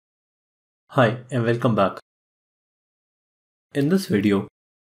Hi and welcome back. In this video,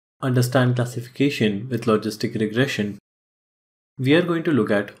 Understand Classification with Logistic Regression, we are going to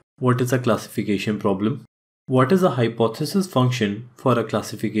look at what is a classification problem, what is a hypothesis function for a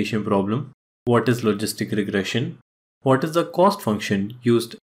classification problem, what is logistic regression, what is the cost function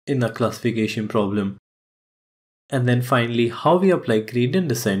used in a classification problem, and then finally how we apply gradient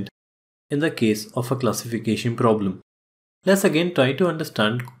descent in the case of a classification problem. Let's again try to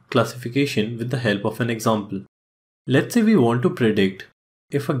understand classification with the help of an example. Let's say we want to predict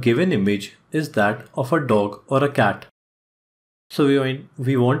if a given image is that of a dog or a cat. So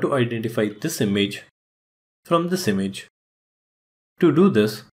we want to identify this image from this image. To do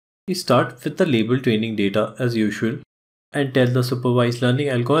this, we start with the label training data as usual and tell the supervised learning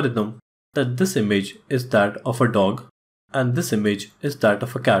algorithm that this image is that of a dog and this image is that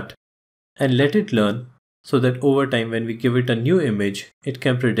of a cat, and let it learn so that over time when we give it a new image, it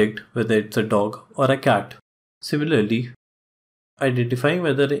can predict whether it's a dog or a cat. Similarly, identifying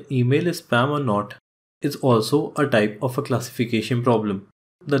whether an email is spam or not is also a type of a classification problem.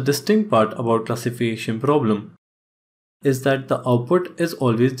 The distinct part about classification problem is that the output is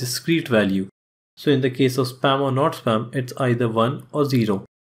always discrete value. So in the case of spam or not spam, it's either 1 or 0.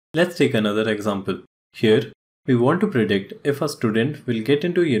 Let's take another example. Here, we want to predict if a student will get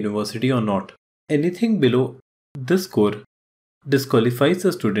into a university or not. Anything below this score disqualifies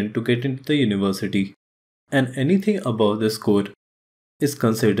the student to get into the university, and anything above this score is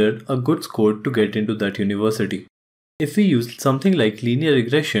considered a good score to get into that university. If we use something like linear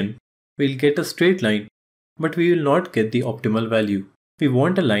regression, we'll get a straight line, but we will not get the optimal value. We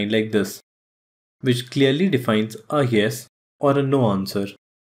want a line like this, which clearly defines a yes or a no answer.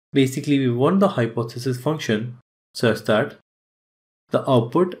 Basically, we want the hypothesis function such that the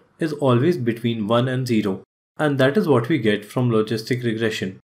output is always between 1 and 0, and that is what we get from logistic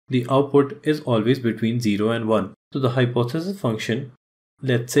regression. The output is always between 0 and 1. So the hypothesis function,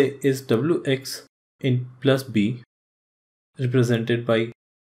 let's say, is wx in plus b, represented by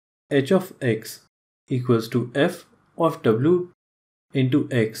h of x equals to f of w into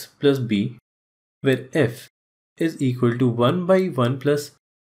x plus b, where f is equal to 1 by 1 plus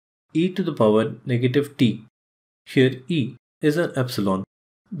e to the power negative t. Here e is an epsilon.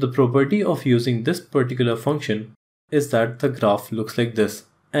 The property of using this particular function is that the graph looks like this,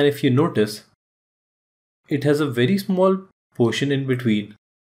 and if you notice, it has a very small portion in between,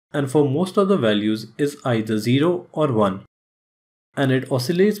 and for most of the values is either 0 or 1, and it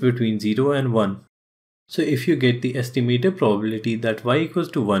oscillates between 0 and 1. So if you get the estimated probability that y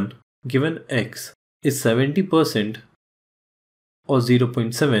equals to 1 given x is 70% or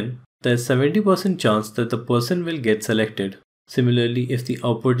 0.7, there's 70% chance that the person will get selected. Similarly, if the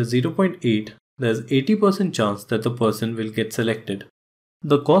output is 0.8, there's 80% chance that the person will get selected.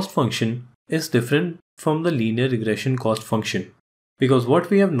 The cost function is different from the linear regression cost function, because what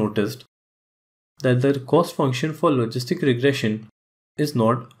we have noticed that the cost function for logistic regression is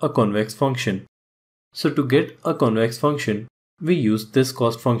not a convex function. So to get a convex function, we use this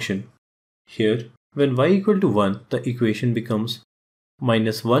cost function. Here, when y equal to 1, the equation becomes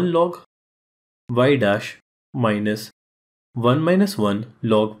minus 1 log y dash minus 1 minus 1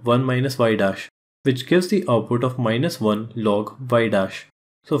 log 1 minus y dash, which gives the output of minus 1 log y dash.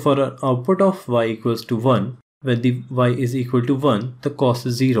 So for an output of y equals to 1, when the y is equal to 1, the cost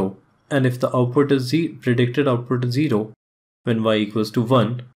is 0. And if the output is predicted output is 0, when y equals to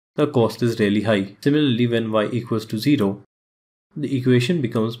 1, the cost is really high. Similarly, when y equals to 0, the equation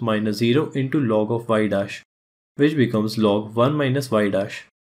becomes minus 0 into log of y dash, which becomes log 1 minus y dash.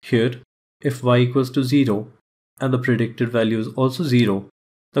 Here, if y equals to 0 and the predicted value is also 0,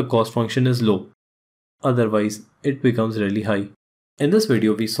 the cost function is low. Otherwise, it becomes really high. In this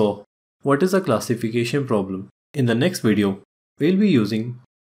video, we saw what is a classification problem. In the next video, we'll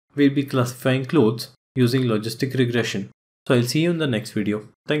be classifying clothes using logistic regression. So I'll see you in the next video.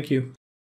 Thank you.